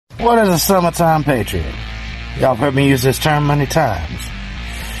What is a summertime patriot? Y'all heard me use this term many times.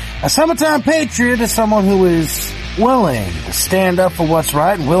 A summertime patriot is someone who is willing to stand up for what's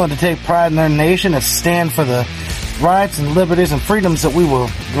right and willing to take pride in their nation and stand for the rights and liberties and freedoms that we were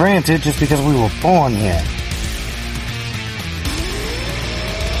granted just because we were born here.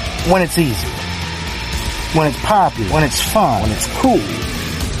 When it's easy, when it's popular, when it's fun, when it's cool.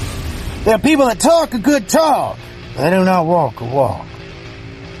 There are people that talk a good talk, but they do not walk a walk.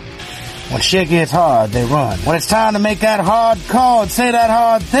 When shit gets hard, they run. When it's time to make that hard call and say that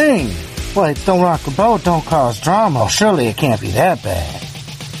hard thing, wait, don't rock the boat, don't cause drama. Surely it can't be that bad.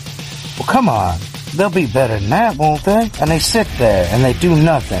 Well, come on. They'll be better than that, won't they? And they sit there and they do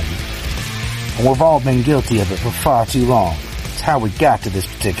nothing. And we've all been guilty of it for far too long. It's how we got to this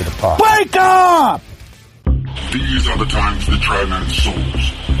particular part. Wake up! These are the times the Tri-Man's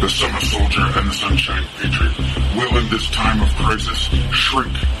souls, the Summer Soldier and the Sunshine Patriot, will in this time of crisis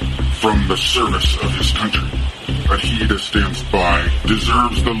shrink from the service of his country. But he that stands by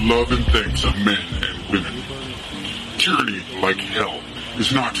deserves the love and thanks of men and women. Tyranny, like hell,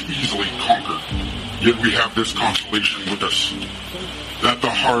 is not easily conquered. Yet we have this consolation with us, that the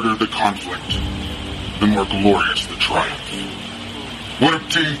harder the conflict, the more glorious the triumph. What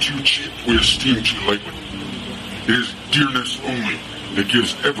obtained too cheap, we esteem too lightly. It is dearness only that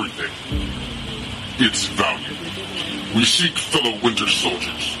gives everything its value. We seek fellow winter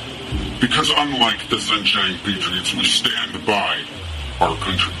soldiers, because unlike the Sunshine Patriots, we stand by our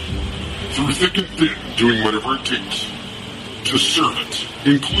country. Through thick and thin, doing whatever it takes to serve it,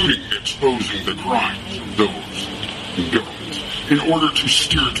 including exposing the crimes of those in government, in order to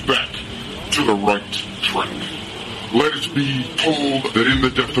steer it back to the right track. Let it be told that in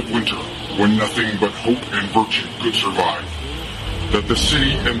the depth of winter, when nothing but hope and virtue could survive, that the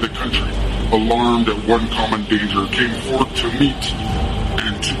city and the country, alarmed at one common danger, came forth to meet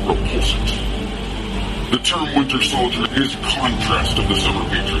and to repulse it. The term Winter Soldier is contrast of the Summer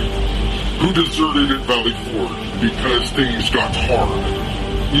Patriot, who deserted at Valley Forge because things got hard.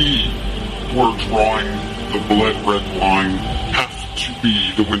 We were drawing the blood-red line, have to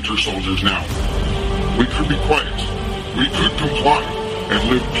be the Winter Soldiers now. We could be quiet, we could comply, and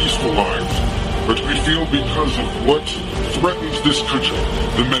live peaceful lives, but we feel because of what threatens this country,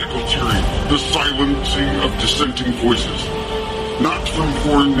 the medical tyranny, the silencing of dissenting voices, not from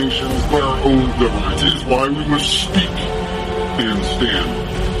foreign nations, but our own government, is why we must speak and stand.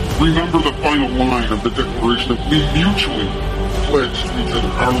 Remember the final line of the Declaration that we mutually pledge to each other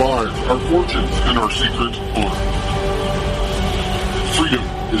our lives, our fortunes, and our secret honor. Freedom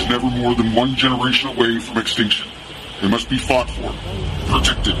is never more than one generation away from extinction. It must be fought for,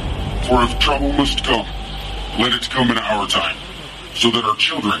 protected, for if trouble must come, let it come in our time, so that our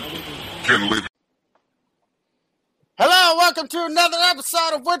children can live. Hello, welcome to another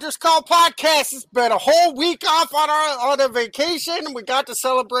episode of Winter's Call Podcast. It's been a whole week off on a vacation. We got to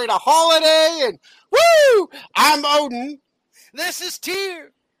celebrate a holiday, and woo! I'm Odin. This is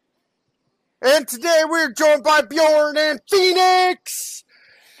Tyr. And today we're joined by Bjorn and Phoenix.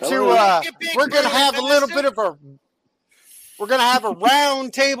 We're gonna have a little bit of a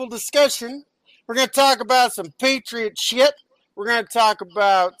round table discussion. We're gonna talk about some Patriot shit. We're gonna talk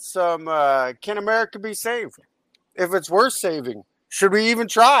about some can America be saved? If it's worth saving, should we even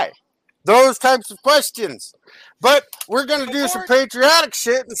try? Those types of questions. But we're going to do some patriotic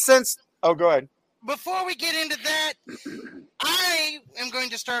shit, and since... Oh, go ahead. Before we get into that, I am going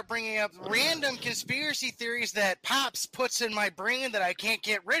to start bringing up random conspiracy theories that Pops puts in my brain that I can't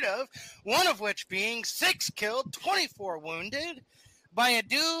get rid of, one of which being 6 killed, 24 wounded by a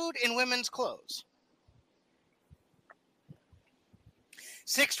dude in women's clothes.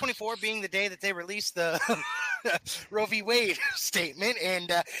 6/24 being the day that they released the Roe v. Wade statement, and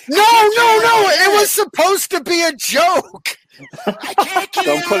no, it was supposed to be a joke. I can't get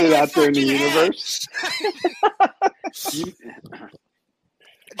Don't put it out there in the universe. Just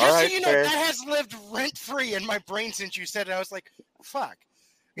right, so you know, fair. that has lived rent free in my brain since you said it. I was like, fuck.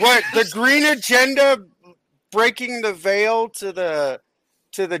 What, the green agenda breaking the veil to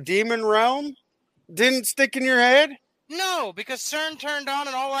the demon realm didn't stick in your head? No, because CERN turned on,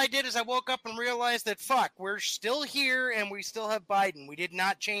 and all I did is I woke up and realized that, fuck, we're still here, and we still have Biden. We did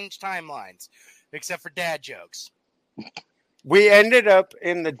not change timelines, except for dad jokes. We ended up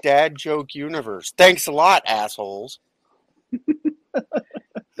in the dad joke universe. Thanks a lot, assholes.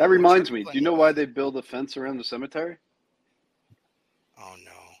 That reminds me, do you know why they build a fence around the cemetery? Oh,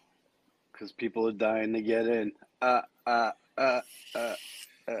 no. Because people are dying to get in. All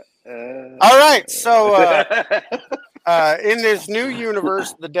right, so... in this new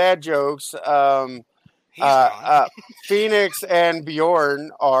universe, the dad jokes, He's gone. Phoenix and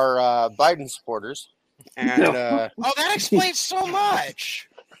Bjorn are Biden supporters. And Oh, that explains so much.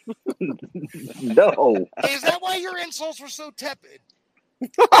 No. Is that why your insults were so tepid?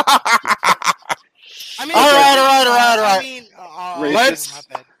 I mean, All right. I mean,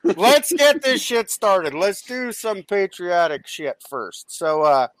 Let's get this shit started. Let's do some patriotic shit first.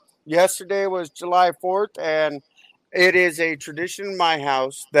 So, yesterday was July 4th, and it is a tradition in my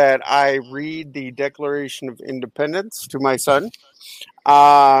house that I read the Declaration of Independence to my son.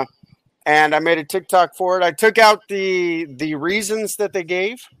 And I made a TikTok for it. I took out the reasons that they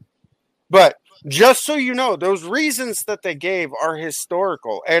gave, but just so you know, those reasons that they gave are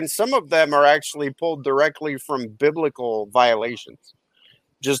historical, and some of them are actually pulled directly from biblical violations,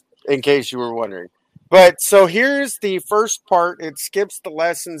 just in case you were wondering. But so here's the first part. It skips the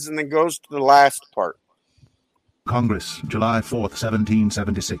lessons and then goes to the last part. Congress, July 4th,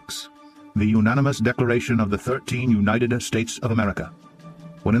 1776. The unanimous declaration of the 13 United States of America.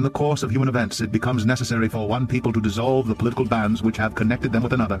 When in the course of human events it becomes necessary for one people to dissolve the political bands which have connected them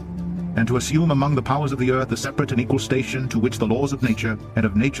with another, and to assume among the powers of the earth the separate and equal station to which the laws of nature and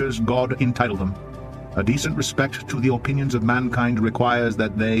of nature's God entitle them, a decent respect to the opinions of mankind requires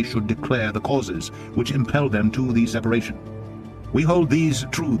that they should declare the causes which impel them to the separation. We hold these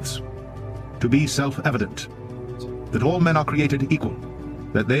truths to be self-evident, that all men are created equal,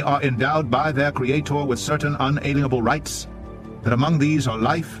 that they are endowed by their Creator with certain unalienable rights, that among these are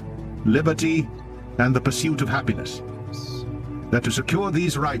life, liberty, and the pursuit of happiness. That to secure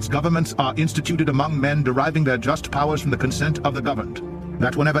these rights, governments are instituted among men deriving their just powers from the consent of the governed.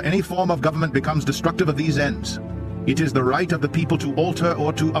 That whenever any form of government becomes destructive of these ends, it is the right of the people to alter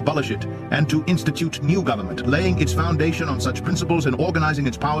or to abolish it, and to institute new government, laying its foundation on such principles and organizing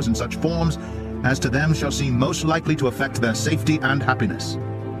its powers in such forms as to them shall seem most likely to affect their safety and happiness.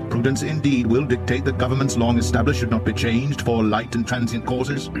 Prudence indeed will dictate that governments long established should not be changed for light and transient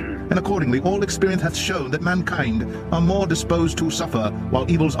causes, and accordingly all experience hath shown that mankind are more disposed to suffer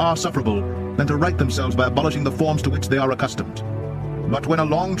while evils are sufferable than to right themselves by abolishing the forms to which they are accustomed. But when a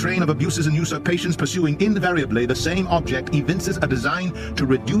long train of abuses and usurpations pursuing invariably the same object evinces a design to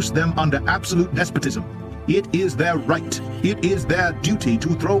reduce them under absolute despotism, it is their right, it is their duty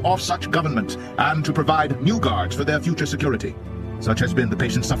to throw off such government and to provide new guards for their future security. Such has been the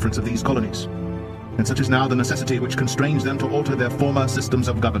patient sufferance of these colonies, and such is now the necessity which constrains them to alter their former systems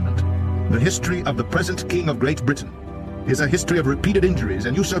of government. The history of the present King of Great Britain is a history of repeated injuries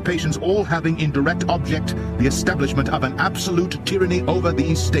and usurpations, all having in direct object the establishment of an absolute tyranny over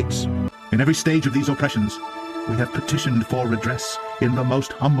these states. In every stage of these oppressions, we have petitioned for redress in the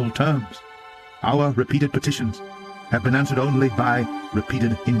most humble terms. Our repeated petitions have been answered only by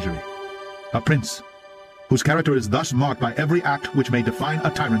repeated injury. A prince, whose character is thus marked by every act which may define a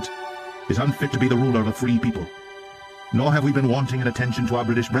tyrant, is unfit to be the ruler of a free people. Nor have we been wanting in attention to our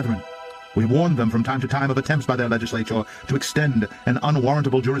British brethren. We warned them from time to time of attempts by their legislature to extend an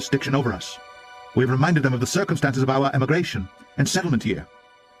unwarrantable jurisdiction over us. We have reminded them of the circumstances of our emigration and settlement here.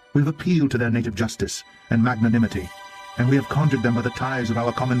 We have appealed to their native justice and magnanimity, and we have conjured them by the ties of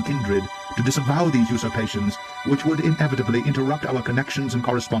our common kindred to disavow these usurpations, which would inevitably interrupt our connections and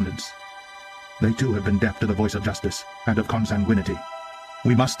correspondence. They too have been deaf to the voice of justice and of consanguinity.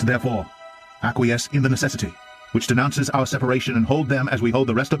 We must, therefore, acquiesce in the necessity which denounces our separation and hold them, as we hold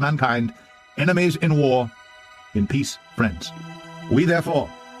the rest of mankind, enemies in war, in peace friends. We, therefore,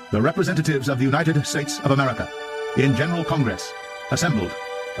 the representatives of the United States of America, in General Congress, assembled,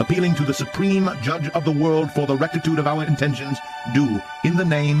 appealing to the Supreme Judge of the world for the rectitude of our intentions, do, in the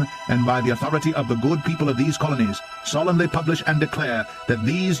name and by the authority of the good people of these colonies, solemnly publish and declare that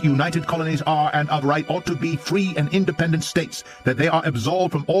these united colonies are and of right ought to be free and independent states, that they are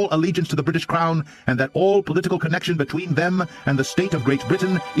absolved from all allegiance to the British Crown, and that all political connection between them and the state of Great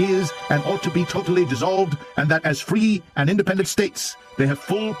Britain is and ought to be totally dissolved, and that as free and independent states they have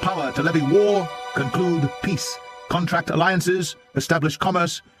full power to levy war, conclude peace, contract alliances, establish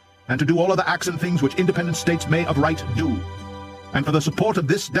commerce, and to do all other acts and things which independent states may of right do. And for the support of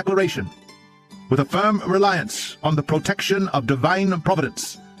this declaration, with a firm reliance on the protection of divine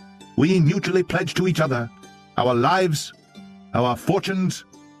providence, we mutually pledge to each other our lives, our fortunes,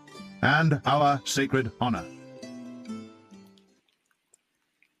 and our sacred honor.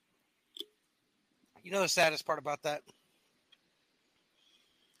 You know the saddest part about that?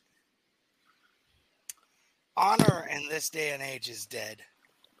 Honor in this day and age is dead.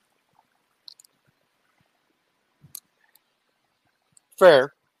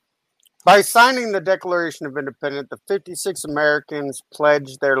 Fair. By signing the Declaration of Independence, the 56 Americans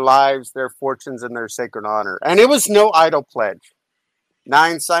pledged their lives, their fortunes, and their sacred honor. And it was no idle pledge.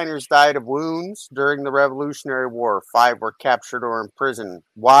 9 signers died of wounds during the Revolutionary War. 5 were captured or imprisoned.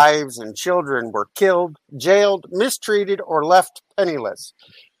 Wives and children were killed, jailed, mistreated, or left penniless.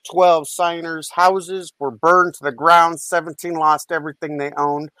 12 signers' houses were burned to the ground. 17 lost everything they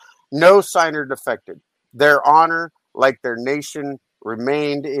owned. No signer defected. Their honor, like their nation,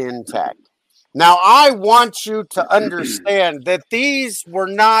 remained intact. Now, I want you to understand that these were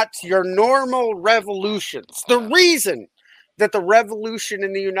not your normal revolutions. The reason that the revolution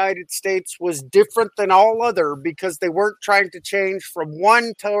in the United States was different than all other because they weren't trying to change from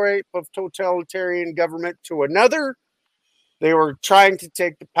one type of totalitarian government to another. They were trying to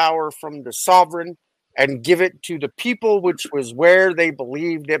take the power from the sovereign and give it to the people, which was where they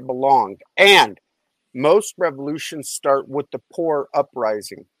believed it belonged. And most revolutions start with the poor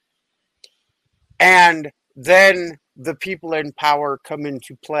uprising. And then the people in power come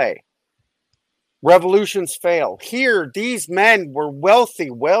into play. Revolutions fail. Here, these men were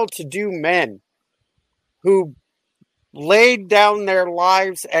wealthy, well-to-do men who laid down their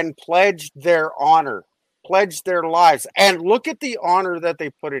lives and pledged their honor, pledged their lives. And look at the honor that they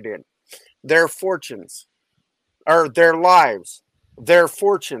put it in. Their fortunes, or their lives, their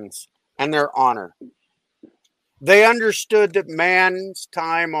fortunes, and their honor. They understood that man's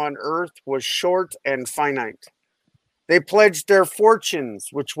time on earth was short and finite. They pledged their fortunes,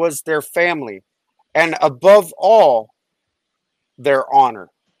 which was their family, and above all, their honor,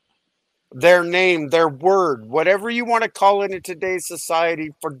 their name, their word, whatever you want to call it in today's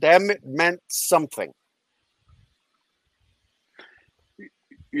society, for them it meant something.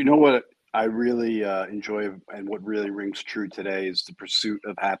 You know what I really enjoy and what really rings true today is the pursuit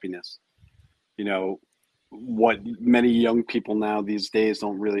of happiness. You know, what many young people now these days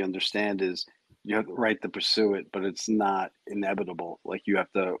don't really understand is you have the right to pursue it, but it's not inevitable. Like, you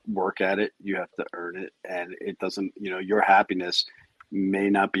have to work at it, you have to earn it, and it doesn't, your happiness may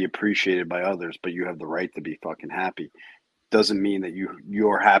not be appreciated by others, but you have the right to be fucking happy. Doesn't mean that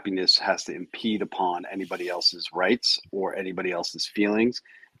your happiness has to impede upon anybody else's rights or anybody else's feelings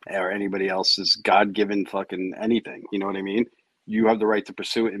or anybody else's God-given fucking anything. You know what I mean? You have the right to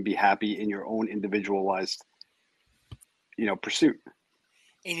pursue it and be happy in your own individualized, pursuit.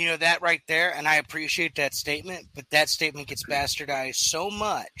 And that right there, and I appreciate that statement, but that statement gets bastardized so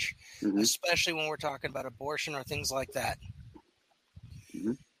much, especially when we're talking about abortion or things like that.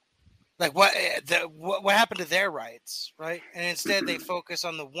 Mm-hmm. Like what happened to their rights, right? And instead they focus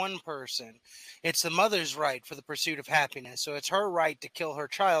on the one person. It's the mother's right for the pursuit of happiness. So it's her right to kill her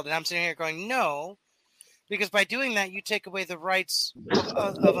child. And I'm sitting here going, no, because by doing that, you take away the rights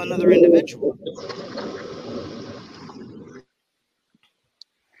of another individual.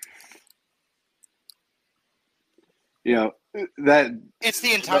 That it's the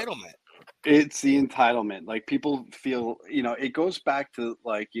entitlement. It's the entitlement. Like, people feel, it goes back to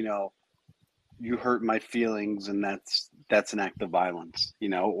like, you hurt my feelings and that's an act of violence,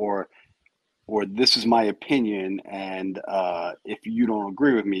 or this is my opinion, and if you don't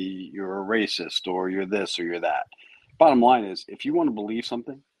agree with me, you're a racist, or you're this, or you're that. Bottom line is, if you want to believe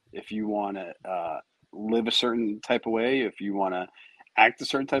something, if you want to live a certain type of way, if you want to act a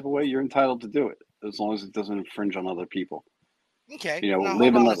certain type of way, you're entitled to do it, as long as it doesn't infringe on other people. Okay. Now,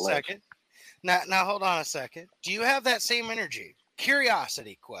 live and let live. Second. Now, hold on a second. Do you have that same energy?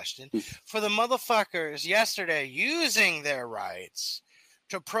 Curiosity question for the motherfuckers yesterday using their rights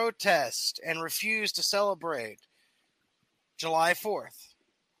to protest and refuse to celebrate July 4th.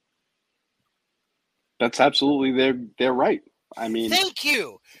 That's absolutely their right. I mean, thank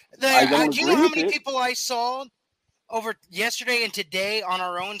you. Do you know how many people I saw over yesterday and today on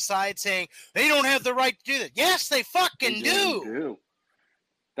our own side saying they don't have the right to do that? Yes, they fucking do.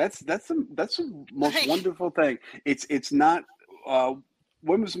 That's the most wonderful thing. It's not.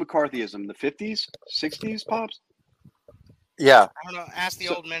 When was McCarthyism? The 50s, 60s, Pops? Yeah. I don't know. Ask the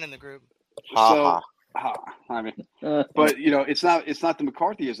old men in the group. But it's not the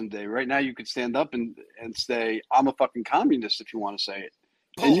McCarthyism day. Right now, you could stand up and say, "I'm a fucking communist" if you want to say it.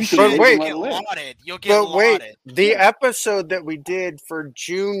 And you can You'll get lauded. The episode that we did for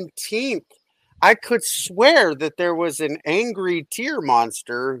Juneteenth, I could swear that there was an angry tear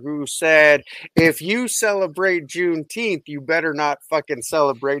monster who said, if you celebrate Juneteenth, you better not fucking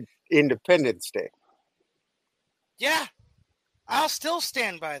celebrate Independence Day. Yeah, I'll still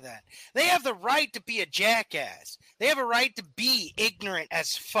stand by that. They have the right to be a jackass. They have a right to be ignorant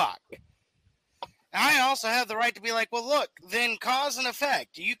as fuck. I also have the right to be like, well, look, then cause and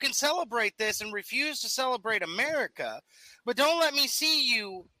effect. You can celebrate this and refuse to celebrate America, but don't let me see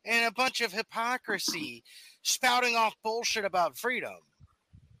you in a bunch of hypocrisy spouting off bullshit about freedom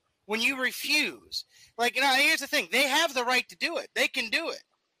when you refuse. Like, here's the thing. They have the right to do it. They can do it.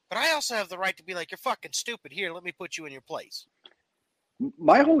 But I also have the right to be like, you're fucking stupid. Here, let me put you in your place.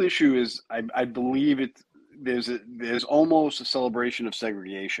 My whole issue is I believe there's almost a celebration of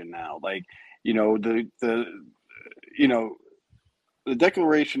segregation now. Like, the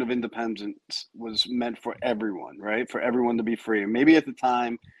Declaration of Independence was meant for everyone, right? For everyone to be free. And maybe at the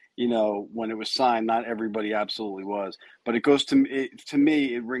time, when it was signed, not everybody absolutely was. But it goes to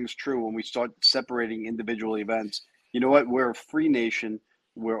me, it rings true when we start separating individual events. You know what? We're a free nation.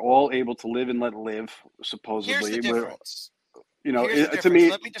 We're all able to live and let live, supposedly. Here's the difference. To me,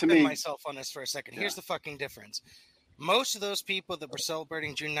 let me defend myself on this for a second. Here's the fucking difference. Most of those people that were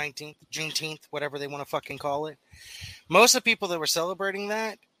celebrating Juneteenth, whatever they want to fucking call it, most of the people that were celebrating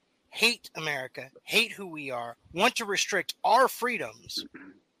that hate America, hate who we are, want to restrict our freedoms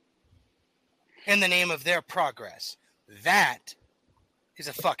in the name of their progress. That is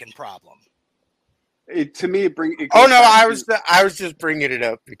a fucking problem. I was just bringing it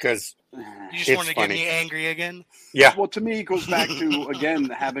up because you just wanted to get me angry again. Yeah. Well, to me, it goes back to again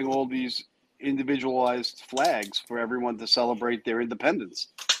having all these individualized flags for everyone to celebrate their independence.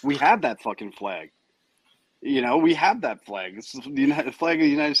 We have that fucking flag. We have that flag. It's the flag of the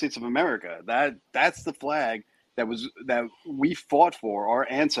United States of America. That's the flag that we fought for, our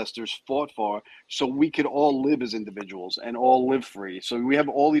ancestors fought for, so we could all live as individuals and all live free. So we have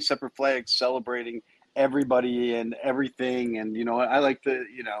all these separate flags celebrating everybody and everything. And I like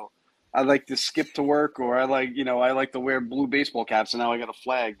to skip to work, or I like to wear blue baseball caps, and now I got a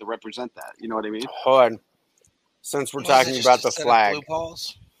flag to represent that. You know what I mean? Hold on. Since we're talking about the flag,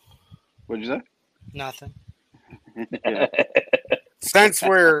 what did you say? Nothing. Yeah. Since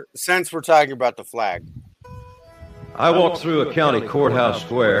we're talking about the flag, I walked through a county courthouse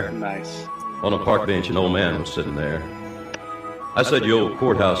square. Nice. On a park bench, an old man was sitting there. I said, "Your old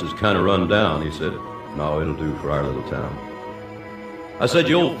courthouse is kind of run down." He said, "No, it'll do for our little town." I said,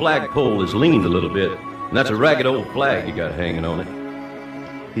 "Your old flagpole is leaned a little bit, and that's a ragged old flag you got hanging on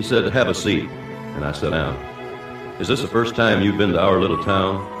it." He said, "Have a seat," and I sat down. "Is this the first time you've been to our little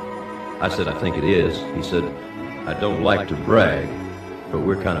town?" I said, "I think it is." He said, "I don't like to brag, but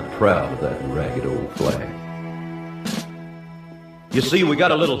we're kind of proud of that ragged old flag." You see, we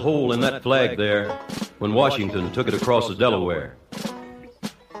got a little hole in that flag there when Washington took it across the Delaware.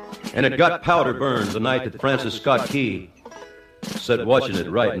 And it got powder burned the night that Francis Scott Key said, watching it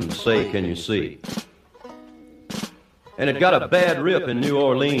write and say, "Can you see?" And it got a bad rip in New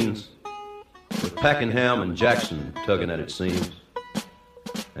Orleans with Pakenham and Jackson tugging at its seams.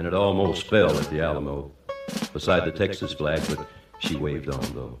 And it almost fell at the Alamo beside the Texas flag, but she waved on,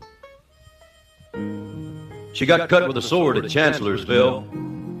 though. She got cut with a sword at Chancellorsville,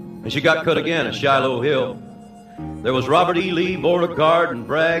 and she got cut again at Shiloh Hill. There was Robert E. Lee, Beauregard, and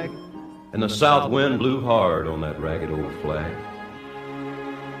Bragg, and the south wind blew hard on that ragged old flag.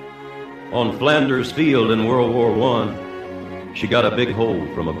 On Flanders Field in World War I, she got a big hole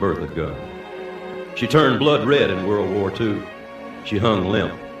from a Bertha gun. She turned blood red in World War II. She hung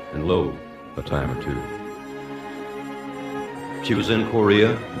limp and low a time or two. She was in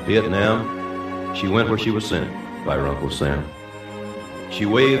Korea, Vietnam. She went where she was sent by her Uncle Sam. She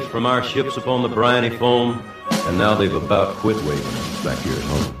waved from our ships upon the briny foam, and now they've about quit waving back here at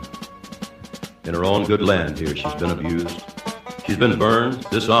home. In her own good land here, she's been abused. She's been burned,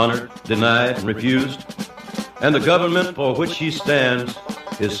 dishonored, denied, and refused. And the government for which she stands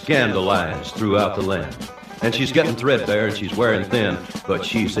is scandalized throughout the land. And she's getting threadbare and she's wearing thin, but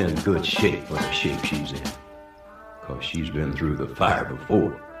she's in good shape for the shape she's in. 'Cause she's been through the fire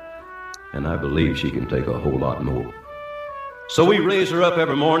before. And I believe she can take a whole lot more. So we raise her up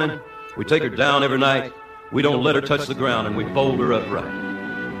every morning. We take her down every night. We don't let her touch the ground, and we fold her up right.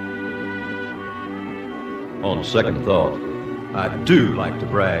 On second thought, I do like to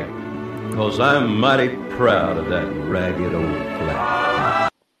brag, 'cause I'm mighty proud of that ragged old flag.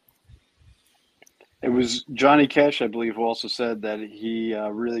 It was Johnny Cash, I believe, who also said that he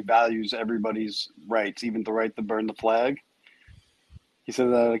really values everybody's rights, even the right to burn the flag. He said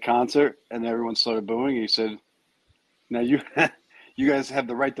that at a concert, and everyone started booing. He said, "Now you guys have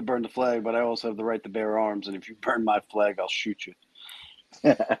the right to burn the flag, but I also have the right to bear arms, and if you burn my flag, I'll shoot you."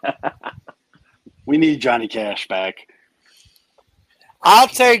 We need Johnny Cash back. I'll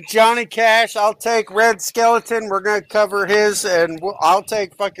take Johnny Cash. I'll take Red Skeleton. We're going to cover his, and I'll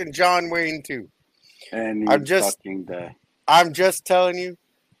take fucking John Wayne, too. And I'm just telling you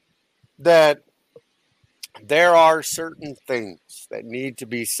that there are certain things that need to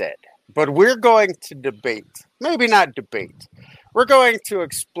be said. But we're going to debate. Maybe not debate. We're going to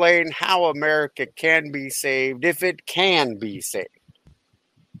explain how America can be saved, if it can be saved.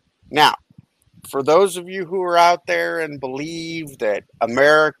 Now, for those of you who are out there and believe that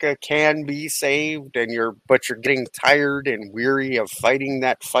America can be saved but you're getting tired and weary of fighting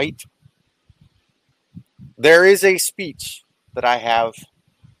that fight, there is a speech that I have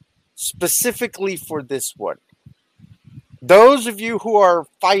specifically for this one. Those of you who are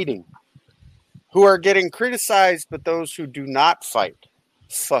fighting, who are getting criticized, but those who do not fight,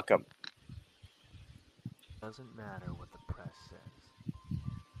 fuck them. Doesn't matter what the press says.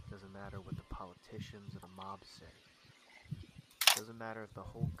 Doesn't matter what the politicians or the mob say. Doesn't matter if the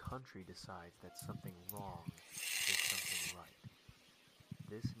whole country decides that something wrong is something right.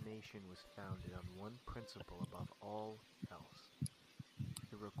 This nation was founded on one principle above all else.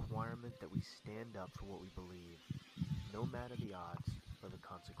 The requirement that we stand up for what we believe, no matter the odds or the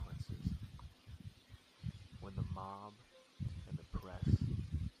consequences. When the mob and the press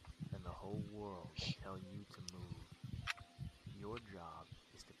and the whole world tell you to move, your job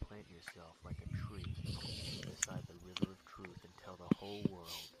is to plant yourself like a tree beside the river of truth and tell the whole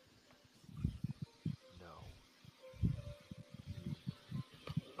world, no.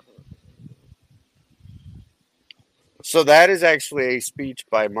 So that is actually a speech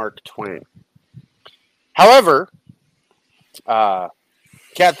by Mark Twain. However,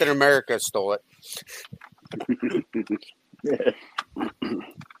 Captain America stole it.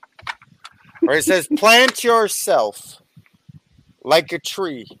 Where it says, plant yourself like a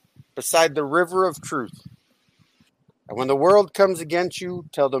tree beside the river of truth. And when the world comes against you,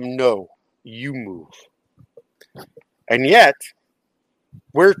 tell them, no, you move. And yet,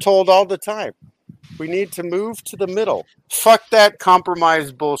 we're told all the time, we need to move to the middle. Fuck that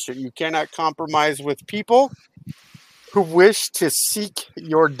compromise bullshit. You cannot compromise with people who wish to seek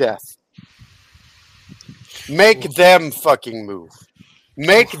your death. Make them fucking move.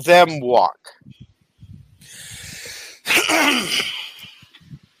 Make them walk. I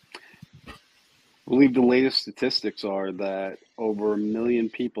believe the latest statistics are that over 1 million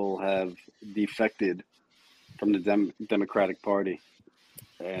people have defected from the Democratic Party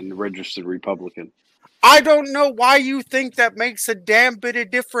and registered Republican. I don't know why you think that makes a damn bit of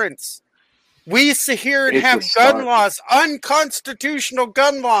difference. We used to hear and have gun laws, unconstitutional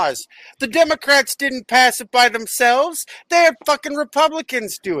gun laws. The Democrats didn't pass it by themselves. They had fucking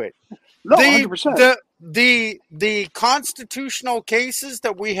Republicans do it. No, 100%. The constitutional cases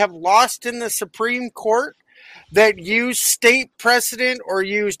that we have lost in the Supreme Court that used state precedent or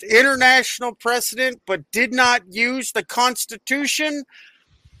used international precedent but did not use the Constitution,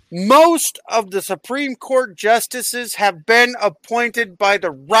 most of the Supreme Court justices have been appointed by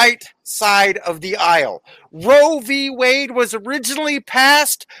the right side of the aisle. Roe v. Wade was originally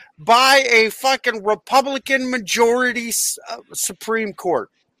passed by a fucking Republican majority Supreme Court.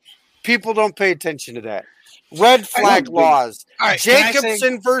 People don't pay attention to that. Red flag laws. Right,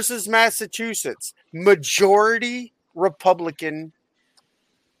 Jacobson versus Massachusetts. Majority Republican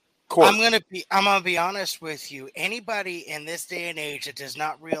court. I'm gonna be honest with you. Anybody in this day and age that does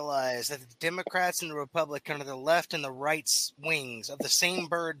not realize that the Democrats and the Republican are the left and the right wings of the same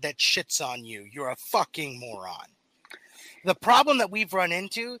bird that shits on you, you're a fucking moron. The problem that we've run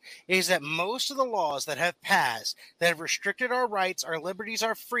into is that most of the laws that have passed that have restricted our rights, our liberties,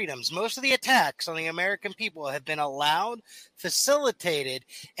 our freedoms, most of the attacks on the American people have been allowed, facilitated,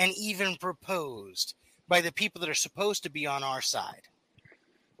 and even proposed by the people that are supposed to be on our side.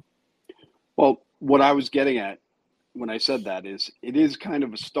 Well, what I was getting at when I said that is it is kind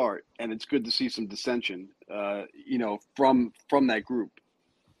of a start, and it's good to see some dissension, from that group.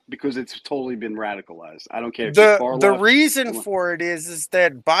 Because it's totally been radicalized. I don't care if you're far left. The reason for it is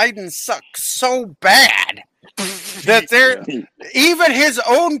that Biden sucks so bad that even his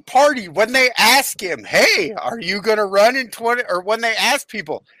own party, when they ask him, hey, are you going to run in 20, or when they ask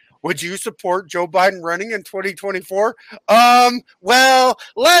people, would you support Joe Biden running in 2024? Well,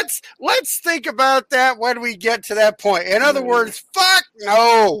 let's think about that when we get to that point. In other words, fuck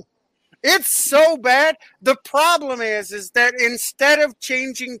no. It's so bad. The problem is that instead of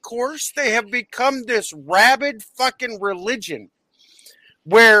changing course, they have become this rabid fucking religion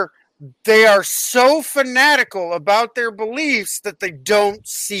where they are so fanatical about their beliefs that they don't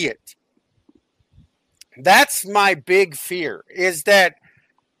see it. That's my big fear, is that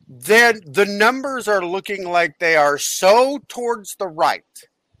the numbers are looking like they are so towards the right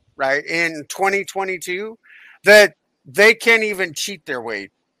in 2022 that they can't even cheat their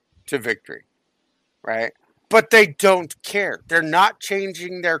way to victory, right? But they don't care. They're not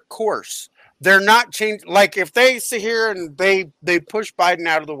changing their course. They're not changing. Like if they sit here and they push Biden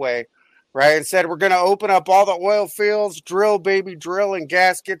out of the way, right, and said we're going to open up all the oil fields, drill, baby, drill, and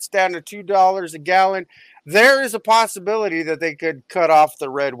gas gets down to $2 a gallon. there is a possibility that they could cut off the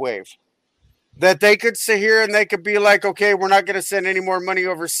red wave. That they could sit here and they could be like, okay, we're not going to send any more money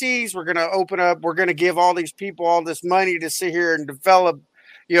overseas. We're going to open up. We're going to give all these people all this money to sit here and develop.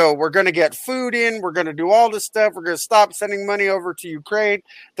 We're going to get food in. We're going to do all this stuff. We're going to stop sending money over to Ukraine.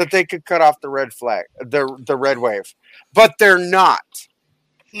 That they could cut off the red flag, the red wave. But they're not.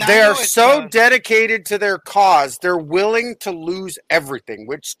 They are so dedicated to their cause. They're willing to lose everything,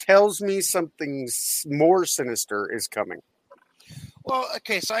 which tells me something more sinister is coming. Well,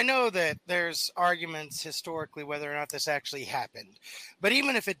 okay, so I know that there's arguments historically whether or not this actually happened. But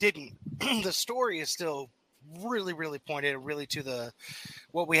even if it didn't, the story is still really, really pointed really to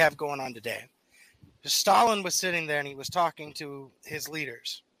what we have going on today. Stalin was sitting there and he was talking to his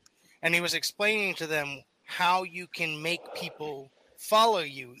leaders. And he was explaining to them how you can make people follow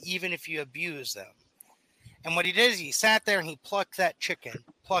you even if you abuse them. And what he did is he sat there and he plucked that chicken,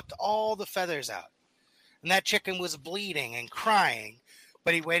 plucked all the feathers out. And that chicken was bleeding and crying,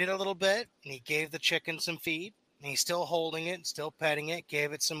 but he waited a little bit and he gave the chicken some feed. And he's still holding it, still petting it,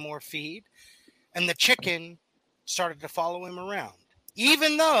 gave it some more feed. And the chicken started to follow him around,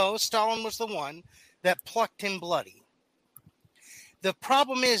 even though Stalin was the one that plucked him bloody. The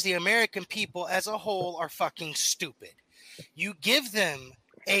problem is the American people as a whole are fucking stupid. You give them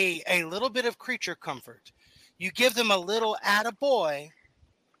a little bit of creature comfort. You give them a little attaboy.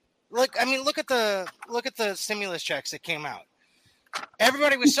 Look at the stimulus checks that came out.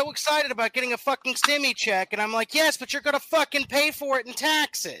 Everybody was so excited about getting a fucking stimmy check, and I'm like, yes, but you're going to fucking pay for it in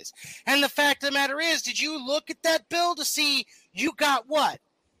taxes. And the fact of the matter is, did you look at that bill to see you got what?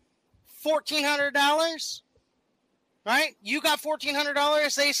 $1,400? Right? You got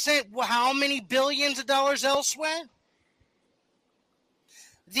 $1,400. They sent how many billions of dollars elsewhere?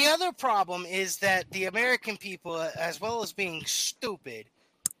 The other problem is that the American people, as well as being stupid,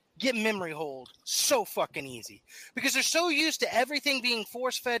 get memory hold so fucking easy because they're so used to everything being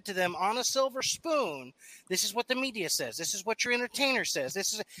force-fed to them on a silver spoon. This is what the media says. This is what your entertainer says.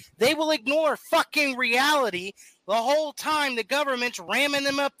 They will ignore fucking reality the whole time the government's ramming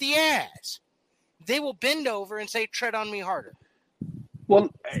them up the ass. They will bend over and say, tread on me harder.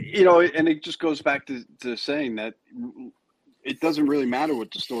 Well, and it just goes back to saying that it doesn't really matter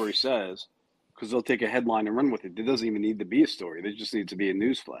what the story says, because they'll take a headline and run with it. There doesn't even need to be a story. There just needs to be a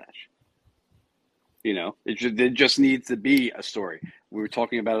news flash. It just needs to be a story. We were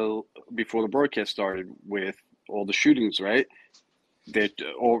talking about it before the broadcast started with all the shootings, right? They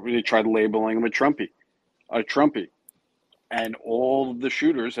tried labeling them a Trumpy. And all the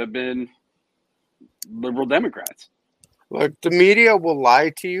shooters have been liberal Democrats. Look, the media will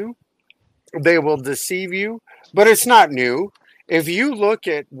lie to you. They will deceive you, but it's not new. If you look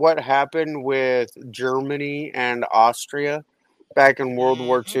at what happened with Germany and Austria back in World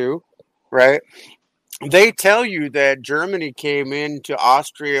War II, right? They tell you that Germany came into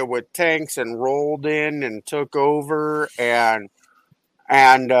Austria with tanks and rolled in and took over, and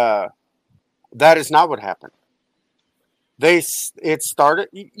that is not what happened. It started.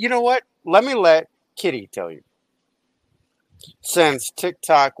 You know what? Let me let Kitty tell you. Since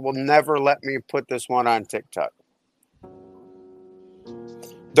TikTok will never let me put this one on TikTok.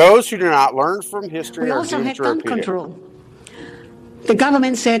 Those who do not learn from history we are also doomed had to gun repeat control. The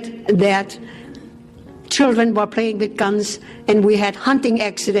government said that children were playing with guns, and we had hunting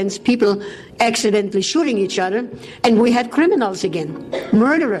accidents, people accidentally shooting each other, and we had criminals again,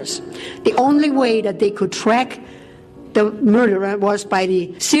 murderers. The only way that they could track the murderer was by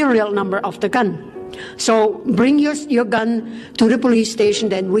the serial number of the gun. So bring your gun to the police station,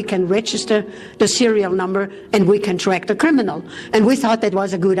 then we can register the serial number and we can track the criminal. And we thought that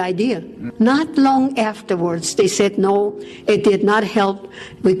was a good idea. Not long afterwards, they said, no, it did not help.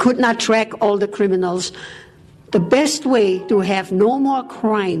 We could not track all the criminals. The best way to have no more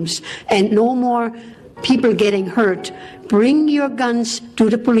crimes and no more people getting hurt, bring your guns to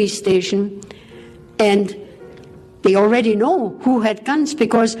the police station, and they already know who had guns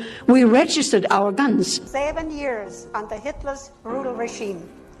because we registered our guns. 7 years under Hitler's brutal regime.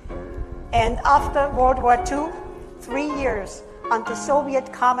 And after World War II, 3 years under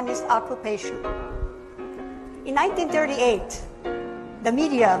Soviet communist occupation. In 1938, the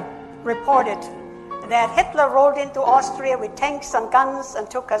media reported that Hitler rolled into Austria with tanks and guns and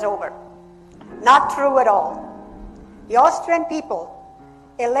took us over. Not true at all. The Austrian people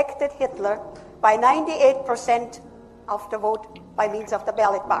elected Hitler by 98% of the vote by means of the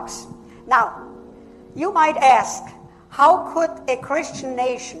ballot box. Now, you might ask, how could a Christian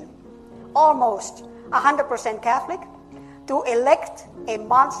nation, almost 100% Catholic, to elect a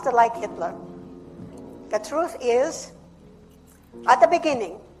monster like Hitler? The truth is, at the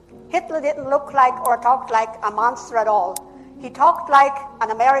beginning, Hitler didn't look like or talk like a monster at all. He talked like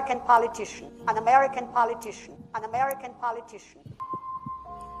an American politician, an American politician, an American politician.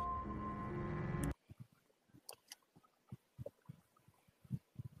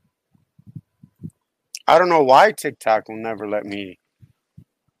 I don't know why TikTok will never let me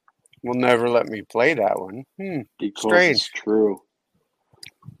play that one. Because Strange. it's true.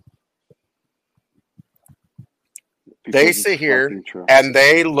 They Because it's sit here fucking true. and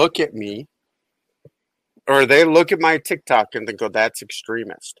they look at me, or they look at my TikTok and they go, "That's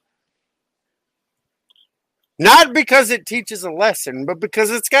extremist." Not because it teaches a lesson, but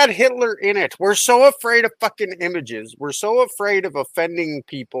because it's got Hitler in it. We're so afraid of fucking images. We're so afraid of offending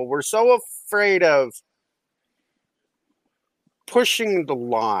people. We're so afraid of pushing the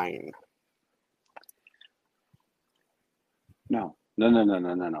line. No.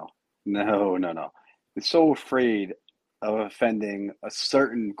 It's so afraid of offending a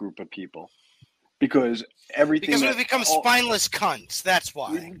certain group of people because everything. Because we become spineless cunts. That's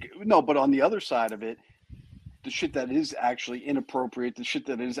why. No, but on the other side of it, the shit that is actually inappropriate, the shit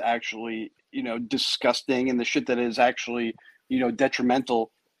that is actually, disgusting, and the shit that is actually,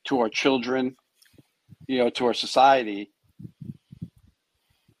 detrimental to our children, to our society,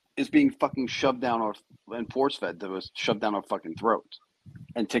 is being fucking shoved down our and force fed to us, shoved down our fucking throats.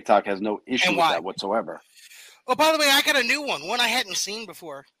 And TikTok has no issue with that whatsoever. Oh, by the way, I got a new one I hadn't seen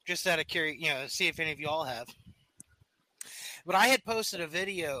before, just out of curiosity, see if any of you all have. But I had posted a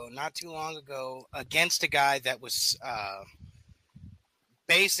video not too long ago against a guy that was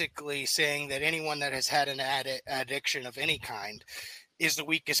basically saying that anyone that has had an addiction of any kind is the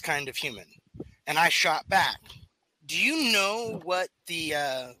weakest kind of human. And I shot back. Do you know what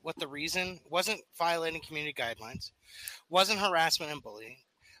the reason wasn't? Violating community guidelines, wasn't harassment and bullying,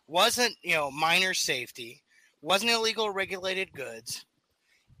 wasn't minor safety, wasn't illegal or regulated goods.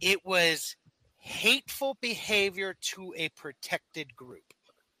 It was hateful behavior to a protected group.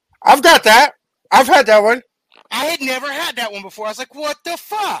 I've got that. I've had that one. I had never had that one before. I was like, what the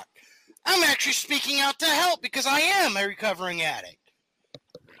fuck? I'm actually speaking out to help because I am a recovering addict.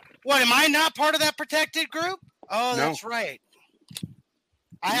 What, am I not part of that protected group? Oh, No. That's right.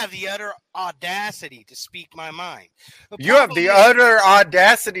 I have the utter audacity to speak my mind. You have the utter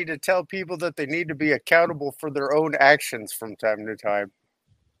audacity to tell people that they need to be accountable for their own actions from time to time.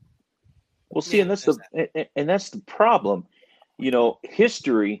 Well, see, and that's the problem.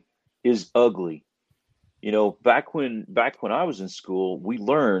 History is ugly. Back when I was in school, we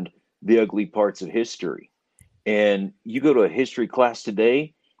learned the ugly parts of history. And you go to a history class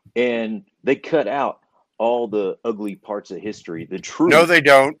today, and they cut out all the ugly parts of history. The truth. No, they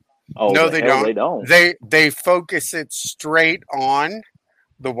don't. Oh, no, they don't. don't. They focus it straight on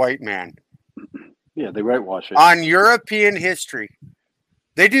the white man. Yeah, they whitewash it. On European history.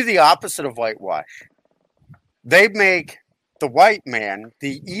 They do the opposite of whitewash. They make the white man,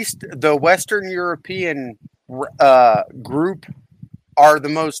 the Western European group are the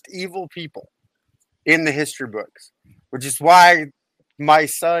most evil people in the history books, which is why my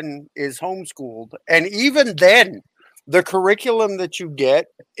son is homeschooled. And even then, the curriculum that you get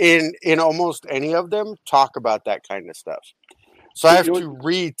in almost any of them talk about that kind of stuff. So I have to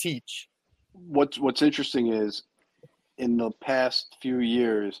reteach. What's interesting is in the past few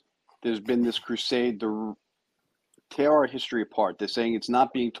years, there's been this crusade to tear our history apart. They're saying it's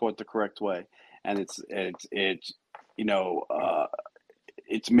not being taught the correct way, and it's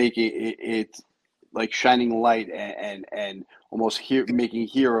making it like shining light and almost making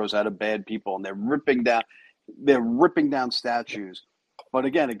heroes out of bad people, and they're ripping down statues. But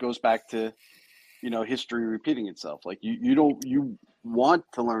again, it goes back to history repeating itself. Like you want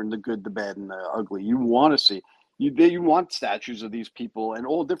to learn the good, the bad, and the ugly. You want to see. You want statues of these people and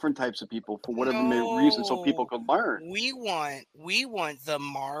all different types of people for whatever reason, so people could learn. We want the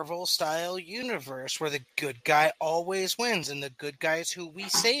Marvel style universe where the good guy always wins, and the good guy is who we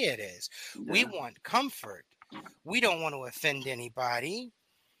say it is. Yeah. We want comfort. We don't want to offend anybody.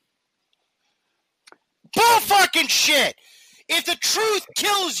 Bull fucking shit! If the truth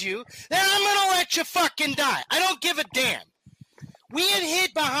kills you, then I'm gonna let you fucking die. I don't give a damn. We had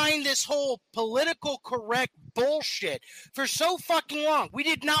hid behind this whole political correct bullshit for so fucking long. We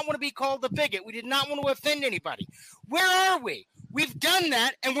did not want to be called the bigot. We did not want to offend anybody. Where are we? We've done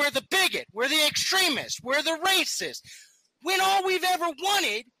that, and we're the bigot. We're the extremist. We're the racist. When all we've ever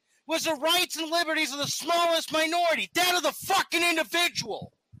wanted was the rights and liberties of the smallest minority, that of the fucking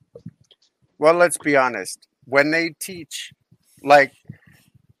individual. Well, let's be honest. When they teach,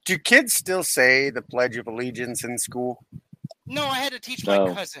 do kids still say the Pledge of Allegiance in school? No, I had to teach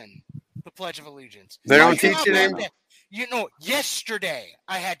my cousin the Pledge of Allegiance. They don't teach it anymore? You know, yesterday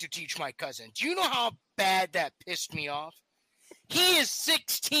I had to teach my cousin. Do you know how bad that pissed me off? He is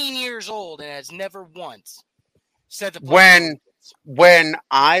 16 years old and has never once said the when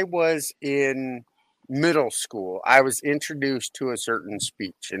I was in middle school, I was introduced to a certain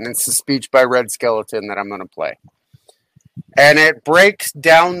speech, and it's the speech by Red Skeleton that I'm going to play. And it breaks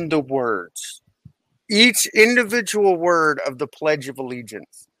down the words, each individual word of the Pledge of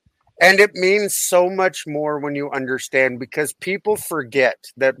Allegiance. And it means so much more when you understand, because people forget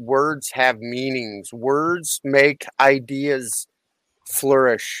that words have meanings. Words make ideas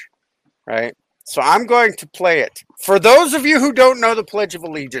flourish, right? So I'm going to play it. For those of you who don't know the Pledge of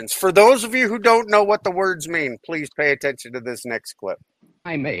Allegiance, for those of you who don't know what the words mean, please pay attention to this next clip.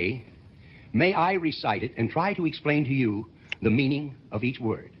 May I recite it and try to explain to you the meaning of each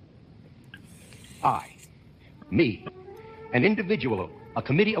word. I, me, an individual, a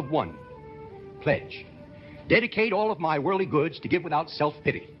committee of one, pledge, dedicate all of my worldly goods to give without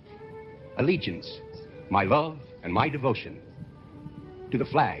self-pity, allegiance, my love and my devotion, to the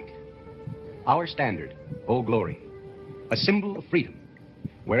flag, our standard, Old Glory, a symbol of freedom.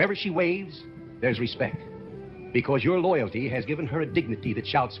 Wherever she waves, there's respect, because your loyalty has given her a dignity that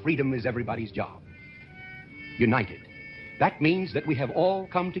shouts freedom is everybody's job. United. That means that we have all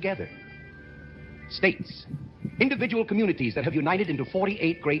come together. States, individual communities that have united into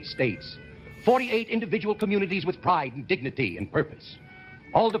 48 great states, 48 individual communities with pride and dignity and purpose,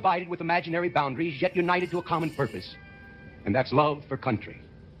 all divided with imaginary boundaries, yet united to a common purpose, and that's love for country.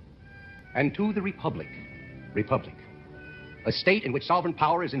 And to the Republic, a state in which sovereign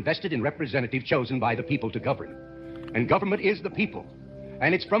power is invested in representatives chosen by the people to govern. And government is the people,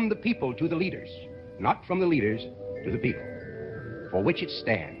 and it's from the people to the leaders, not from the leaders to the people, for which it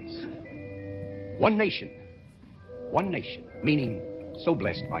stands. One nation, meaning so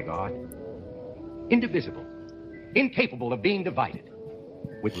blessed by God, indivisible, incapable of being divided,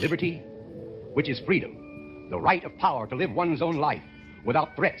 with liberty, which is freedom, the right of power to live one's own life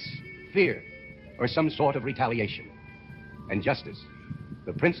without threats, fear, or some sort of retaliation, and justice,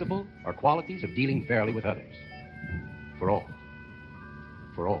 the principle or qualities of dealing fairly with others. For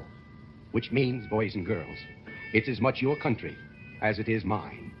all, which means, boys and girls, it's as much your country as it is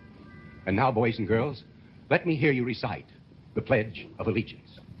mine. And now, boys and girls, let me hear you recite the Pledge of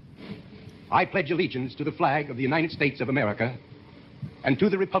Allegiance. I pledge allegiance to the flag of the United States of America and to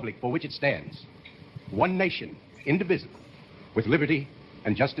the republic for which it stands, one nation, indivisible, with liberty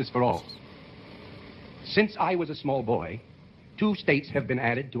and justice for all. Since I was a small boy, 2 states have been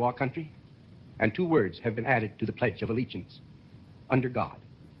added to our country, and 2 words have been added to the Pledge of Allegiance, under God.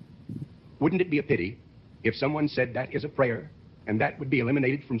 Wouldn't it be a pity if someone said that is a prayer, and that would be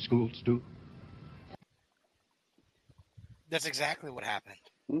eliminated from schools too? That's exactly what happened.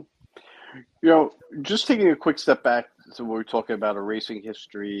 You know, just taking a quick step back to what we're talking about erasing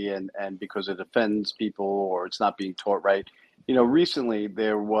history and because it offends people or it's not being taught right. You know, recently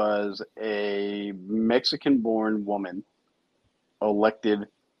there was a Mexican-born woman elected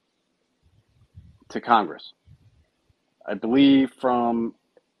to Congress. I believe from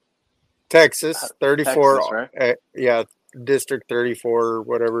Texas, 34, Texas, right? Yeah, District 34 or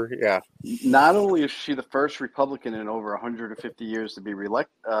whatever, yeah. Not only is she the first Republican in over 150 years to be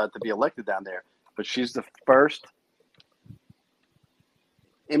elected down there, but she's the first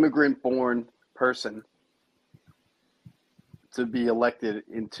immigrant-born person to be elected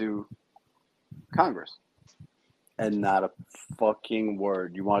into Congress. And not a fucking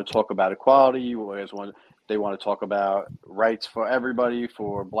word. You want to talk about equality, they want to talk about rights for everybody,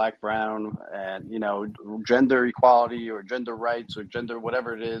 for black, brown, and, you know, gender equality or gender rights or gender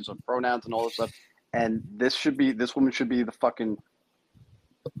whatever it is, or pronouns and all this stuff. And this woman should be the fucking,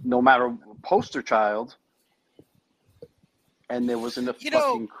 no matter, poster child. And there wasn't a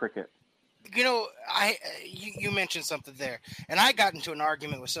fucking cricket. You know, you mentioned something there, and I got into an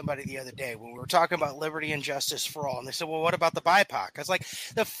argument with somebody the other day when we were talking about liberty and justice for all, and they said, well, what about the BIPOC? I was like,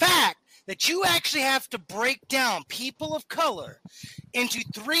 the fact that you actually have to break down people of color into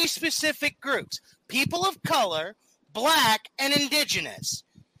 3 specific groups, people of color, black, and indigenous.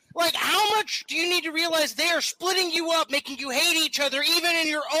 Like, how much do you need to realize they are splitting you up, making you hate each other, even in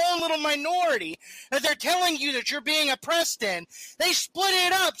your own little minority that they're telling you that you're being oppressed in? They split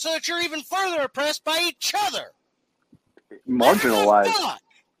it up so that you're even further oppressed by each other. Marginalized,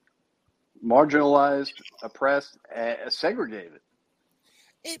 oppressed, segregated.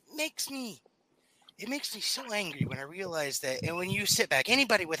 It makes me so angry when I realize that, and when you sit back,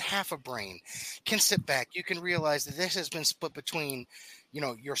 anybody with half a brain can sit back. You can realize that this has been split between, you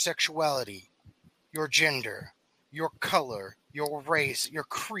know, your sexuality, your gender, your color, your race, your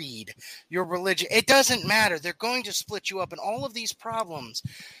creed, your religion. It doesn't matter. They're going to split you up. And all of these problems,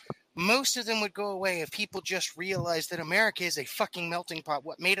 most of them would go away if people just realized that America is a fucking melting pot.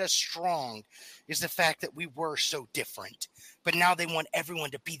 What made us strong is the fact that we were so different. But now they want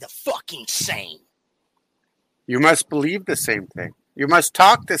everyone to be the fucking same. You must believe the same thing. You must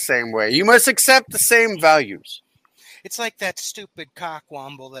talk the same way. You must accept the same values. It's like that stupid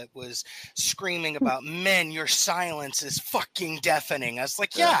cockwomble that was screaming about men, your silence is fucking deafening. I was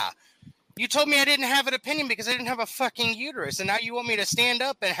like, yeah, you told me I didn't have an opinion because I didn't have a fucking uterus. And now you want me to stand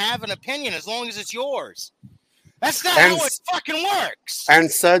up and have an opinion as long as it's yours. That's not how it fucking works.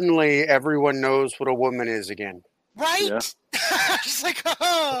 And suddenly everyone knows what a woman is again. Right? Yeah. It's like,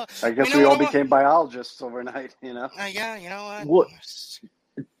 oh. I guess we all became biologists overnight, you know? Yeah, you know what? What?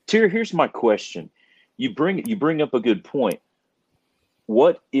 Terry, here's my question. You bring up a good point.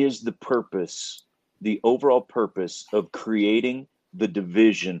 What is the purpose, the overall purpose of creating the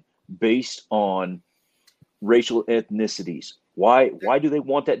division based on racial ethnicities? Why do they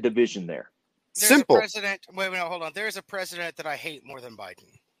want that division there? Simple. Hold on. There's a president that I hate more than Biden.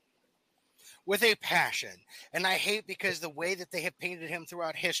 With a passion. And I hate because the way that they have painted him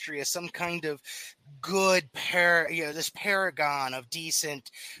throughout history as some kind of good this paragon of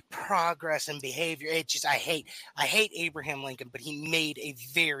decent progress and behavior. I hate Abraham Lincoln, but he made a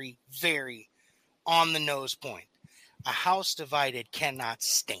very, very on the nose point. A house divided cannot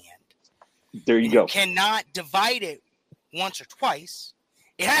stand. There you go. You cannot divide it once or twice.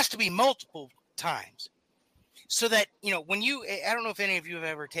 It has to be multiple times. So that, when I don't know if any of you have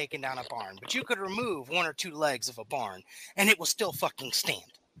ever taken down a barn, but you could remove one or two legs of a barn and it will still fucking stand.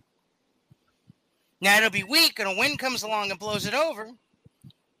 Now it'll be weak and a wind comes along and blows it over.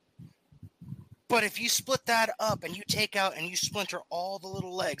 But if you split that up and you take out and you splinter all the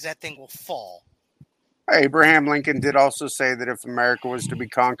little legs, that thing will fall. Abraham Lincoln did also say that if America was to be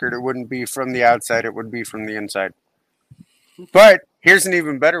conquered, it wouldn't be from the outside, it would be from the inside. But here's an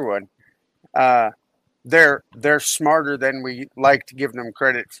even better one. They're smarter than we like to give them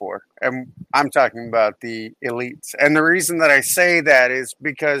credit for. And I'm talking about the elites. And the reason that I say that is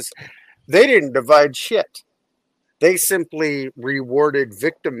because they didn't divide shit. They simply rewarded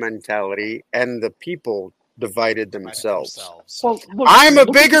victim mentality and the people divided themselves. Well, I'm a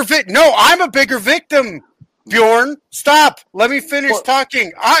bigger victim, Bjorn. Stop. Let me finish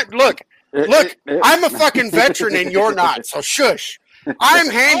talking. Look, I'm a fucking veteran and you're not. So shush. I'm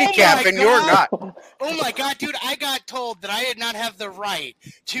handicapped and you're not. Oh my God, dude, I got told that I did not have the right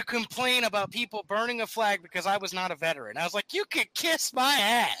to complain about people burning a flag because I was not a veteran. I was like, you could kiss my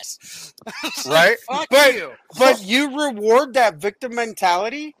ass. Right? Like, fuck you. But you reward that victim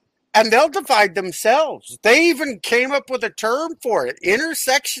mentality and they'll divide themselves. They even came up with a term for it,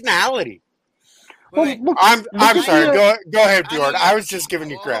 intersectionality. I'm sorry. Go ahead, Bjorn. I was just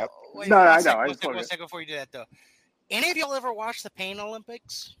giving you crap. I know. One second before you do that, though. Any of y'all ever watched the Pain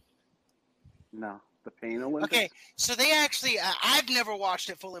Olympics? No, the Pain Olympics? Okay, so they actually, I've never watched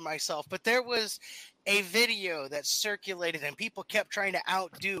it fully myself, but there was a video that circulated and people kept trying to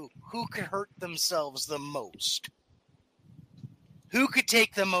outdo who could hurt themselves the most. Who could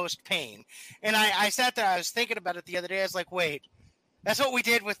take the most pain? And I sat there, I was thinking about it the other day. I was like, wait, that's what we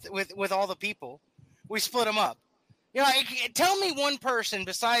did with all the people. We split them up. Tell me one person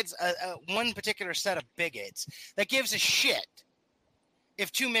besides one particular set of bigots that gives a shit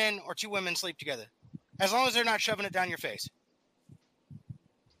if two men or two women sleep together, as long as they're not shoving it down your face.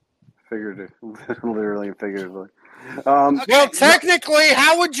 Figuratively, literally and figuratively. Well, technically,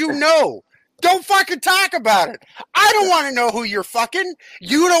 how would you know? Don't fucking talk about it. I don't want to know who you're fucking.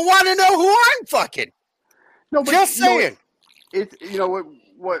 You don't want to know who I'm fucking. No, but just saying.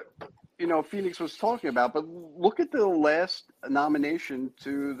 What Phoenix was talking about, but look at the last nomination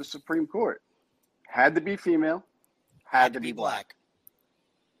to the Supreme Court. Had to be female, had to be black.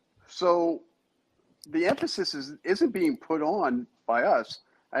 So the emphasis isn't being put on by us.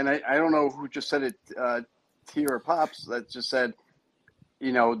 And I don't know who just said it, T or Pops, that just said,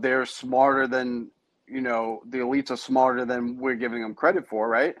 they're smarter than, the elites are smarter than we're giving them credit for,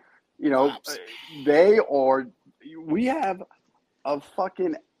 right? We have a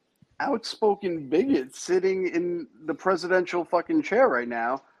fucking outspoken bigot sitting in the presidential fucking chair right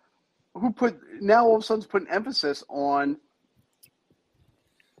now who now all of a sudden put an emphasis on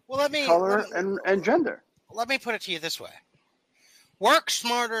color and gender. Let me put it to you this way. Work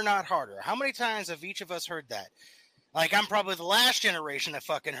smarter, not harder. How many times have each of us heard that? Like, I'm probably the last generation that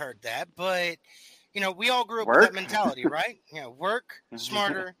fucking heard that, but, we all grew up with that mentality, right? Work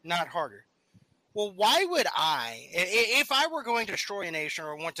smarter, not harder. Well, why would if I were going to destroy a nation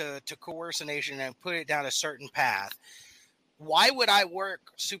or want to coerce a nation and put it down a certain path, Why would I work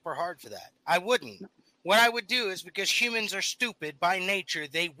super hard for that? I wouldn't. What I would do is, because humans are stupid by nature,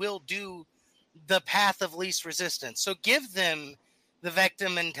 they will do the path of least resistance. So give them the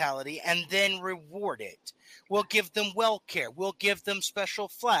victim mentality and then reward it. We'll give them welfare. We'll give them special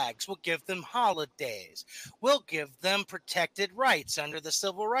flags. We'll give them holidays. We'll give them protected rights under the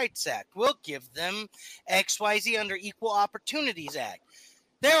Civil Rights Act. We'll give them XYZ under Equal Opportunities Act.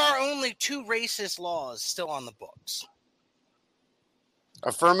 There are only 2 racist laws still on the books.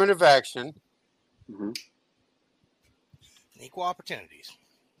 Affirmative action. Mm-hmm. Equal opportunities.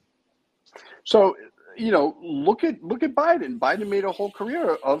 So, look at Biden. Biden made a whole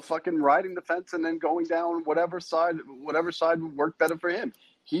career of fucking riding the fence and then going down whatever side worked better for him.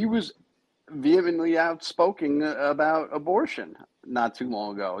 He was vehemently outspoken about abortion not too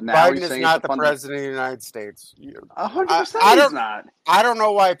long ago. Now Biden is not the president of the United States. 100% he's not. I don't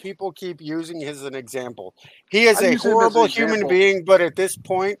know why people keep using him as an example. He is a horrible human being, but at this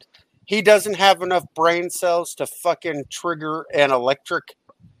point, he doesn't have enough brain cells to fucking trigger an electric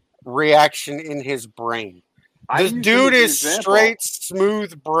reaction in his brain. This dude is straight,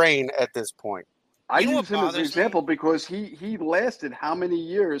 smooth brain at this point. I use him as an example because he lasted how many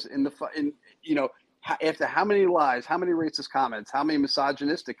years after how many lies, how many racist comments, how many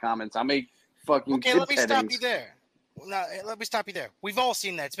misogynistic comments, how many fucking Okay, let me stop you there. No, let me stop you there. We've all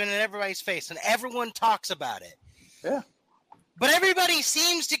seen that. It's been in everybody's face, and everyone talks about it. Yeah. But everybody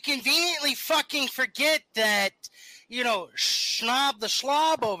seems to conveniently fucking forget that, Schnob the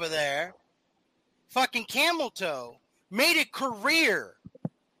Schlob over there, fucking Camel Toe, made a career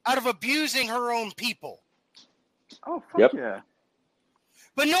out of abusing her own people. Oh, fuck yeah.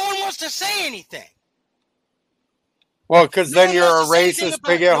 But no one wants to say anything. Well, because then you're a racist,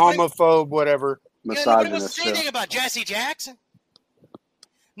 bigot, homophobe, whatever. Nobody wants to say anything about Jesse Jackson.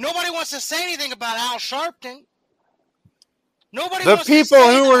 Nobody wants to say anything about Al Sharpton. The people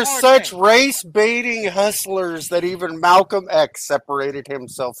who were such race-baiting hustlers that even Malcolm X separated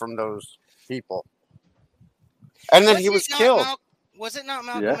himself from those people. And then he was killed. Was it not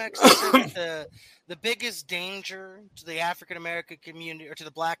Malcolm X that said the biggest danger to the African-American community or to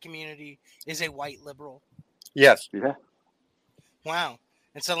the black community is a white liberal? Yes. Yeah. Wow.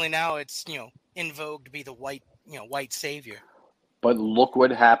 And suddenly now it's, in vogue to be the white savior. But look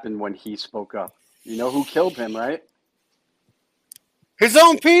what happened when he spoke up. You know who killed him, right? His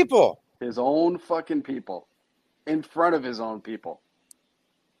own people. His own fucking people. In front of his own people.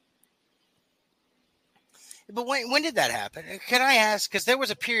 But when did that happen? Can I ask? Because there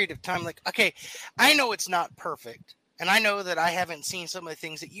was a period of time I know it's not perfect. And I know that I haven't seen some of the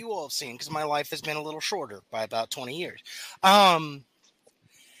things that you all have seen because my life has been a little shorter by about 20 years.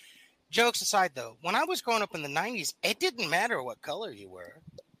 Jokes aside, though, when I was growing up in the 90s, it didn't matter what color you were.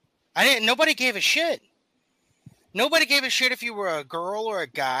 Nobody gave a shit. Nobody gave a shit if you were a girl or a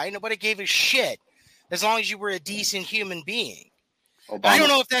guy. Nobody gave a shit as long as you were a decent human being. Obama. I don't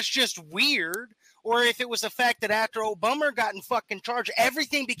know if that's just weird or if it was the fact that after Obama got in fucking charge,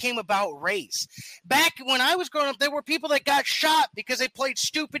 everything became about race. Back when I was growing up, there were people that got shot because they played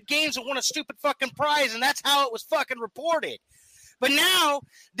stupid games and won a stupid fucking prize, and that's how it was fucking reported. But now,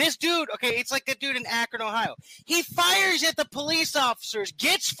 this dude, it's like that dude in Akron, Ohio. He fires at the police officers,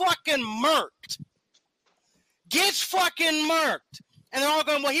 gets fucking murked. And they're all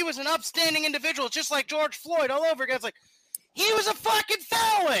going, well, he was an upstanding individual, just like George Floyd all over again. It's like, he was a fucking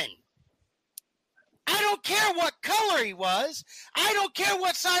felon. I don't care what color he was. I don't care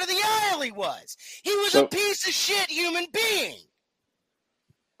what side of the aisle he was. He was a piece of shit human being.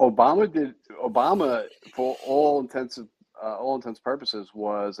 Obama, for all intents purposes,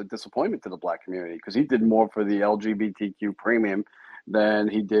 was a disappointment to the black community because he did more for the LGBTQ premium than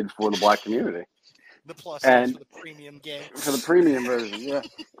he did for the black community. The plus and for the premium game. For the premium version, yeah.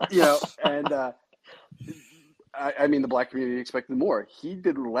 I mean, the black community expected more. He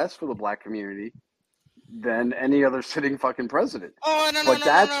did less for the black community than any other sitting fucking president. Oh, no, but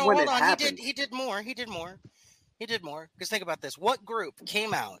that's when hold it on. happened. He did more. Because think about this. What group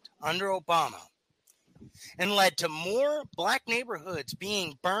came out under Obama and led to more black neighborhoods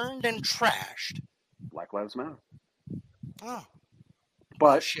being burned and trashed? Black Lives Matter. Oh.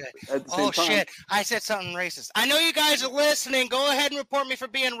 But shit. At the same time, shit. I said something racist. I know you guys are listening. Go ahead and report me for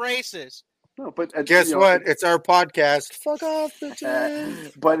being racist. No, but guess what? It's our podcast. Fuck off,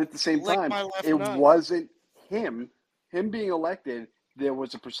 bitches. But at the same time, it wasn't him. Him being elected, there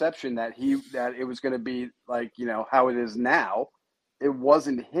was a perception that it was going to be like, how it is now. It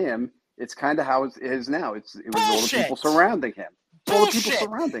wasn't him. It's kind of how it is now. It was all the people surrounding him. All the people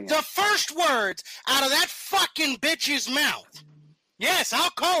surrounding him. The first words out of that fucking bitch's mouth. Yes, I'll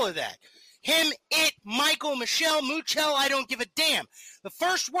call her that. him, it, Michael, Michelle, Muchel, I don't give a damn. The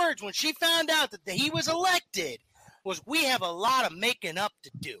first words when she found out that he was elected was, we have a lot of making up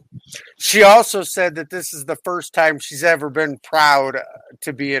to do. She also said that this is the first time she's ever been proud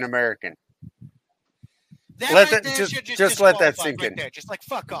to be an American. That let right that, there just let that sink right in. there. Just like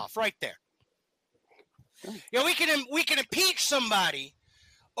fuck off right there. Yeah, we can impeach somebody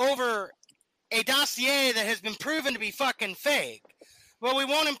over a dossier that has been proven to be fucking fake. Well, we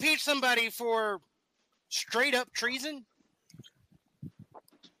won't impeach somebody for straight up treason.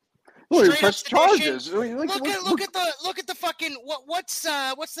 Well, Straight press up sedition. charges. I mean, like, look at the fucking what's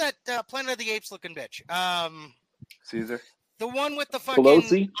that Planet of the Apes looking bitch? Caesar. The one with the fucking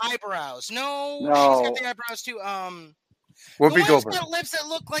Pelosi? eyebrows. No, No. she's got the eyebrows too. Whoopi the one Goldberg. that's got lips that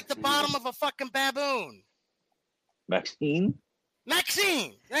look like the bottom of a fucking baboon. Maxine?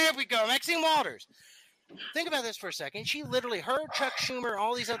 Maxine. There we go. Maxine Waters. Think about this for a second. She literally, her, Chuck Schumer,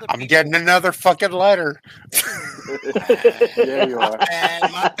 all these other I'm people. getting another fucking letter. Yeah, you are.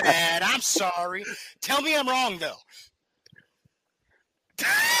 My bad. I'm sorry. Tell me I'm wrong, though.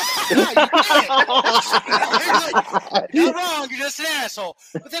 You're wrong. You're just an asshole.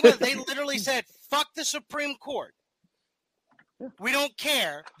 But think about it. They literally said, fuck the Supreme Court. We don't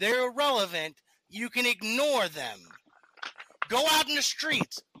care. They're irrelevant. You can ignore them. Go out in the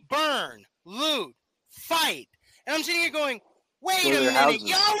streets. Burn. Loot. Fight. And I'm sitting here going, wait a minute. houses.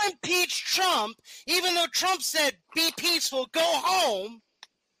 Y'all impeached Trump, even though Trump said, be peaceful, go home.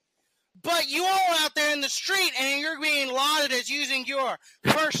 But you all out there in the street and you're being lauded as using your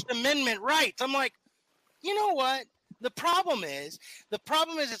First Amendment rights. I'm like, you know what? The problem is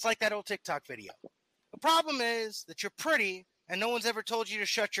it's like that old TikTok video. The problem is that you're pretty and no one's ever told you to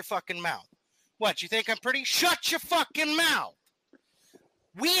shut your fucking mouth. What, you think I'm pretty? Shut your fucking mouth.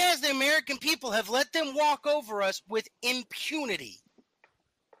 We as the American people have let them walk over us with impunity.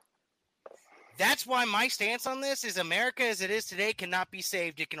 That's why my stance on this is America as it is today cannot be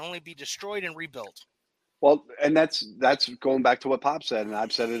saved. It can only be destroyed and rebuilt. Well, and that's going back to what Pop said, and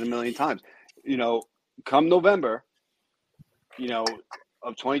I've said it a million times. You know, come November, of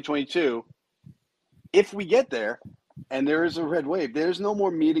 2022, if we get there and there is a red wave, there's no more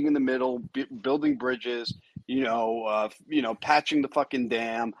meeting in the middle, building bridges, patching the fucking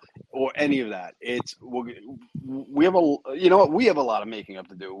dam or any of that. We have a lot of making up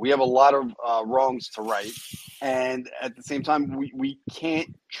to do. We have a lot of wrongs to right, and at the same time, we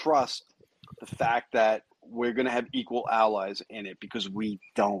can't trust the fact that we're going to have equal allies in it, because we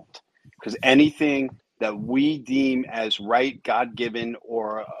don't. Because anything that we deem as right, God-given,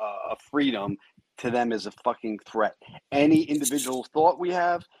 or a freedom to them is a fucking threat. Any individual thought we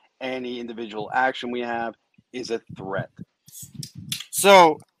have, any individual action we have is a threat.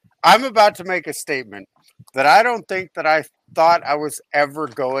 So I'm about to make a statement that I don't think that I thought I was ever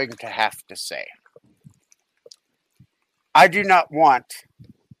going to have to say. I do not want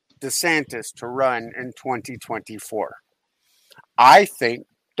DeSantis to run in 2024. I think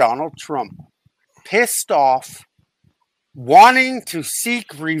Donald Trump, pissed off, wanting to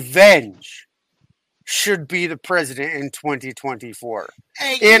seek revenge, should be the president in 2024.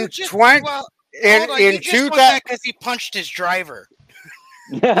 Hey, in just 20 want in that because he punched his driver.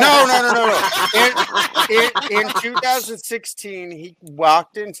 No. In 2016, he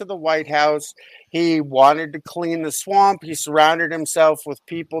walked into the White House. He wanted to clean the swamp. He surrounded himself with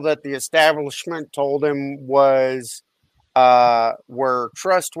people that the establishment told him were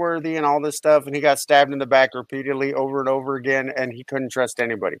trustworthy and all this stuff. And he got stabbed in the back repeatedly over and over again, and he couldn't trust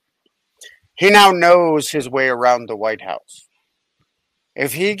anybody. He now knows his way around the White House.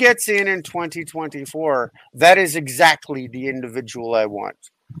 If he gets in 2024, that is exactly the individual I want.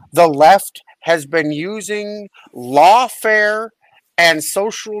 The left has been using lawfare and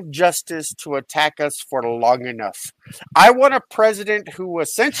social justice to attack us for long enough. I want a president who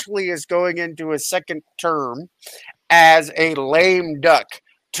essentially is going into his second term as a lame duck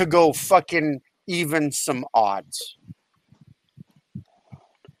to go fucking even some odds.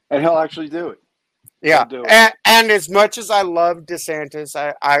 And he'll actually do it. Yeah, and as much as I love DeSantis,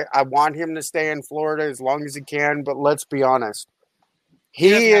 I want him to stay in Florida as long as he can. But let's be honest,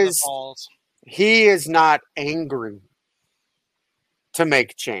 he is not angry to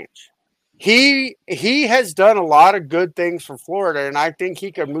make change. He has done a lot of good things for Florida, and I think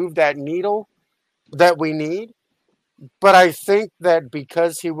he could move that needle that we need. But I think that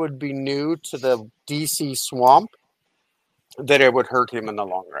because he would be new to the DC swamp, that it would hurt him in the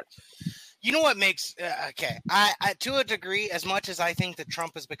long run. You know what makes I to a degree, as much as I think that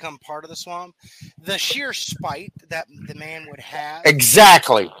Trump has become part of the swamp, the sheer spite that the man would have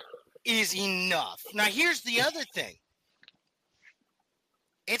exactly is enough. Now, here's the other thing.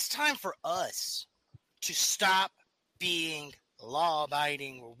 It's time for us to stop being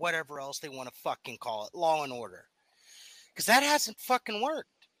law-abiding or whatever else they want to fucking call it, law and order. Because that hasn't fucking worked.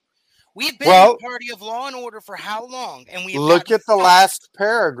 We've been a party of law and order for how long? And we look at the last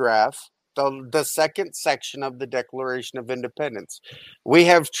paragraph, the second section of the Declaration of Independence. We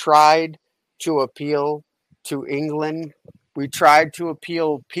have tried to appeal to England. We tried to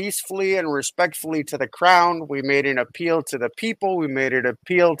appeal peacefully and respectfully to the crown. We made an appeal to the people. We made an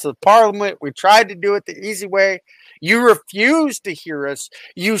appeal to the parliament. We tried to do it the easy way. You refuse to hear us.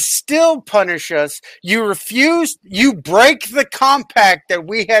 You still punish us. You refuse. You break the compact that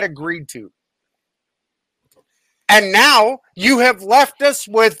we had agreed to. And now you have left us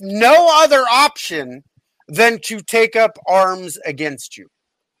with no other option than to take up arms against you.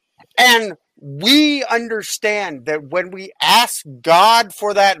 And we understand that when we ask God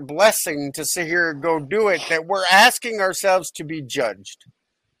for that blessing to sit here and go do it, that we're asking ourselves to be judged,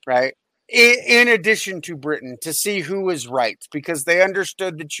 right? In addition to Britain, to see who is right, because they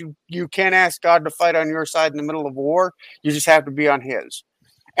understood that you can't ask God to fight on your side in the middle of war. You just have to be on his.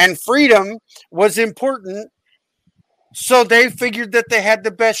 And freedom was important, so they figured that they had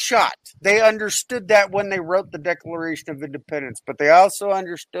the best shot. They understood that when they wrote the Declaration of Independence, but they also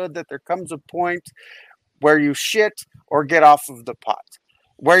understood that there comes a point where you shit or get off of the pot,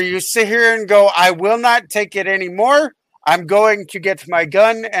 where you sit here and go, I will not take it anymore. I'm going to get my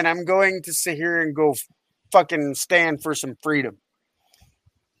gun and I'm going to sit here and go fucking stand for some freedom.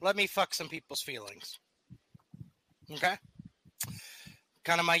 Let me fuck some people's feelings. Okay?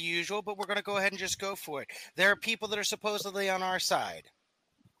 Kind of my usual, but we're going to go ahead and just go for it. There are people that are supposedly on our side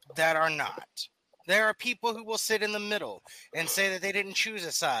that are not. There are people who will sit in the middle and say that they didn't choose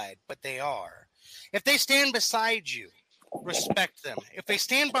a side, but they are. If they stand beside you, respect them. If they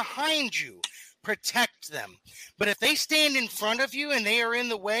stand behind you, protect them. But if they stand in front of you and they are in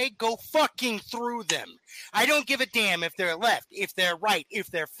the way, go fucking through them. I don't give a damn if they're left, if they're right, if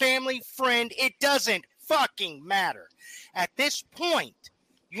they're family, friend. It doesn't fucking matter. At this point,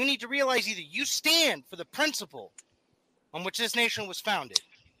 you need to realize either you stand for the principle on which this nation was founded,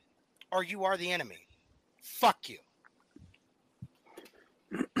 or you are the enemy. Fuck you.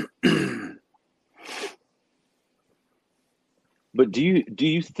 But do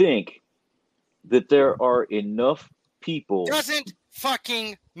you think that there are enough people? Doesn't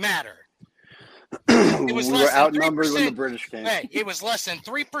fucking matter. It was we were outnumbered when the British came. Hey, it was less than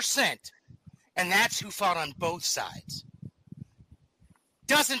 3%, and that's who fought on both sides.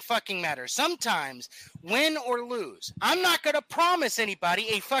 Doesn't fucking matter. Sometimes, win or lose, I'm not going to promise anybody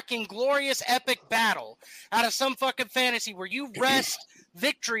a fucking glorious epic battle out of some fucking fantasy where you wrest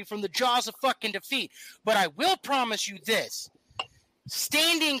victory from the jaws of fucking defeat. But I will promise you this.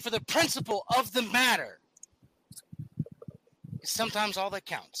 Standing for the principle of the matter is sometimes all that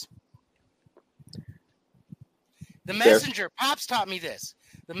counts. The messenger, Pops taught me this.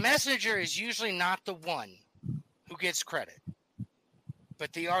 The messenger is usually not the one who gets credit,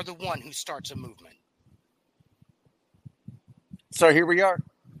 but they are the one who starts a movement. So here we are.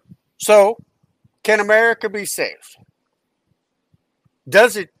 So, can America be saved?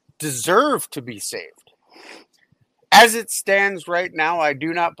 Does it deserve to be saved? As it stands right now, I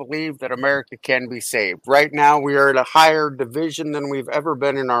do not believe that America can be saved. Right now, we are at a higher division than we've ever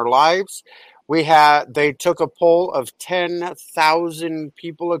been in our lives. They took a poll of 10,000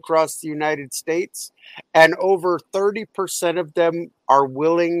 people across the United States, and over 30% of them are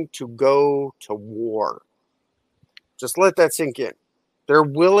willing to go to war. Just let that sink in. They're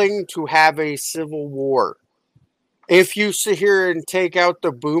willing to have a civil war. If you sit here and take out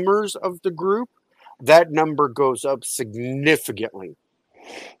the boomers of the group, that number goes up significantly.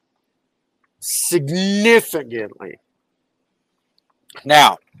 Significantly.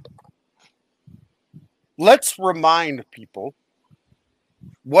 Now, let's remind people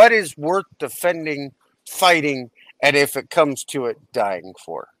what is worth defending, fighting, and if it comes to it, dying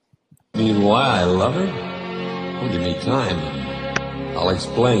for. Mean why I love her? Well, give me time. I'll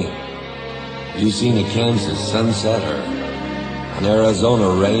explain. You seen a Kansas sunset or an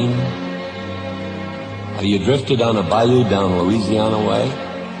Arizona rain? Have you drifted on a bayou down Louisiana way?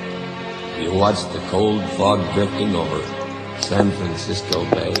 Have you watched the cold fog drifting over San Francisco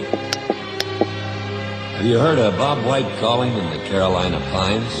Bay? Have you heard a Bob White calling in the Carolina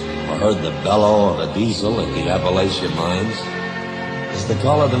Pines? Or heard the bellow of a diesel in the Appalachia mines? Does the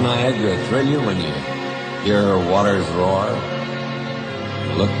call of the Niagara thrill you when you hear her waters roar?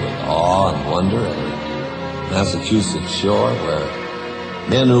 You look with awe and wonder at her Massachusetts shore where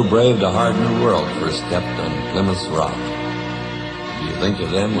men who braved a hard new world first stepped on Plymouth Rock. Do you think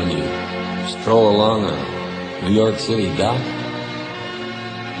of them when you stroll along a New York City dock?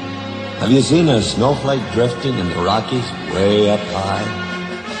 Have you seen a snowflake drifting in the Rockies way up high?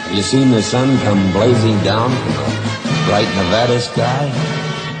 Have you seen the sun come blazing down from a bright Nevada sky?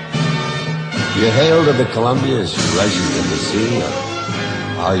 You hail to the Columbia as she rushes to the sea,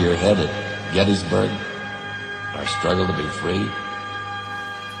 or are you headed Gettysburg, our struggle to be free?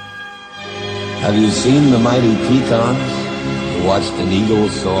 Have you seen the mighty Tetons? You watched an eagle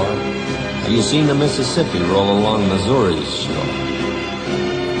soar? Have you seen the Mississippi roll along Missouri's shore?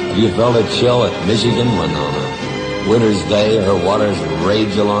 Have you felt a chill at Michigan when on a winter's day her waters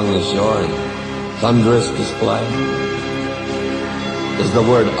rage along the shore in thunderous display? Does the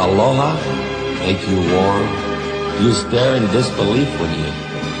word aloha make you warm? Do you stare in disbelief when you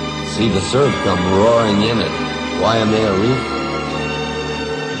see the surf come roaring in at Waimea Reef?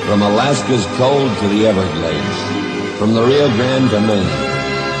 From Alaska's cold to the Everglades, from the Rio Grande to Maine,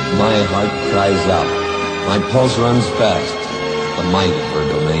 my heart cries out, my pulse runs fast, the might of her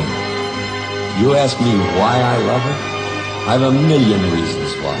domain. You ask me why I love her? I've a million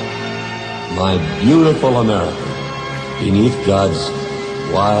reasons why. My beautiful America, beneath God's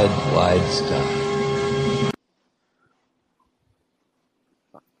wide, wide sky.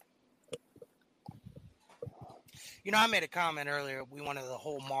 You know, I made a comment earlier. We wanted the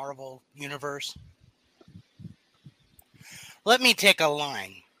whole Marvel universe. Let me take a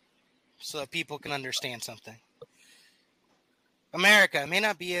line so that people can understand something. America may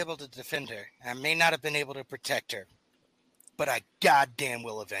not be able to defend her. I may not have been able to protect her. But I goddamn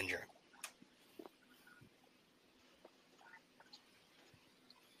will avenge her.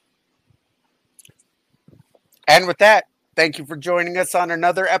 And with that, thank you for joining us on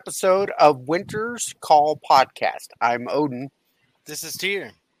another episode of Winter's Call Podcast. I'm Odin. This is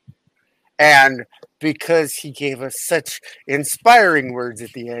Tyr. And because he gave us such inspiring words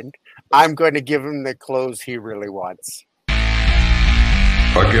at the end, I'm going to give him the close he really wants.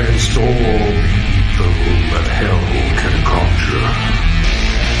 Against all the evil that hell can conjure,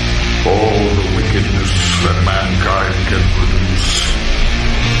 all the wickedness that mankind can produce,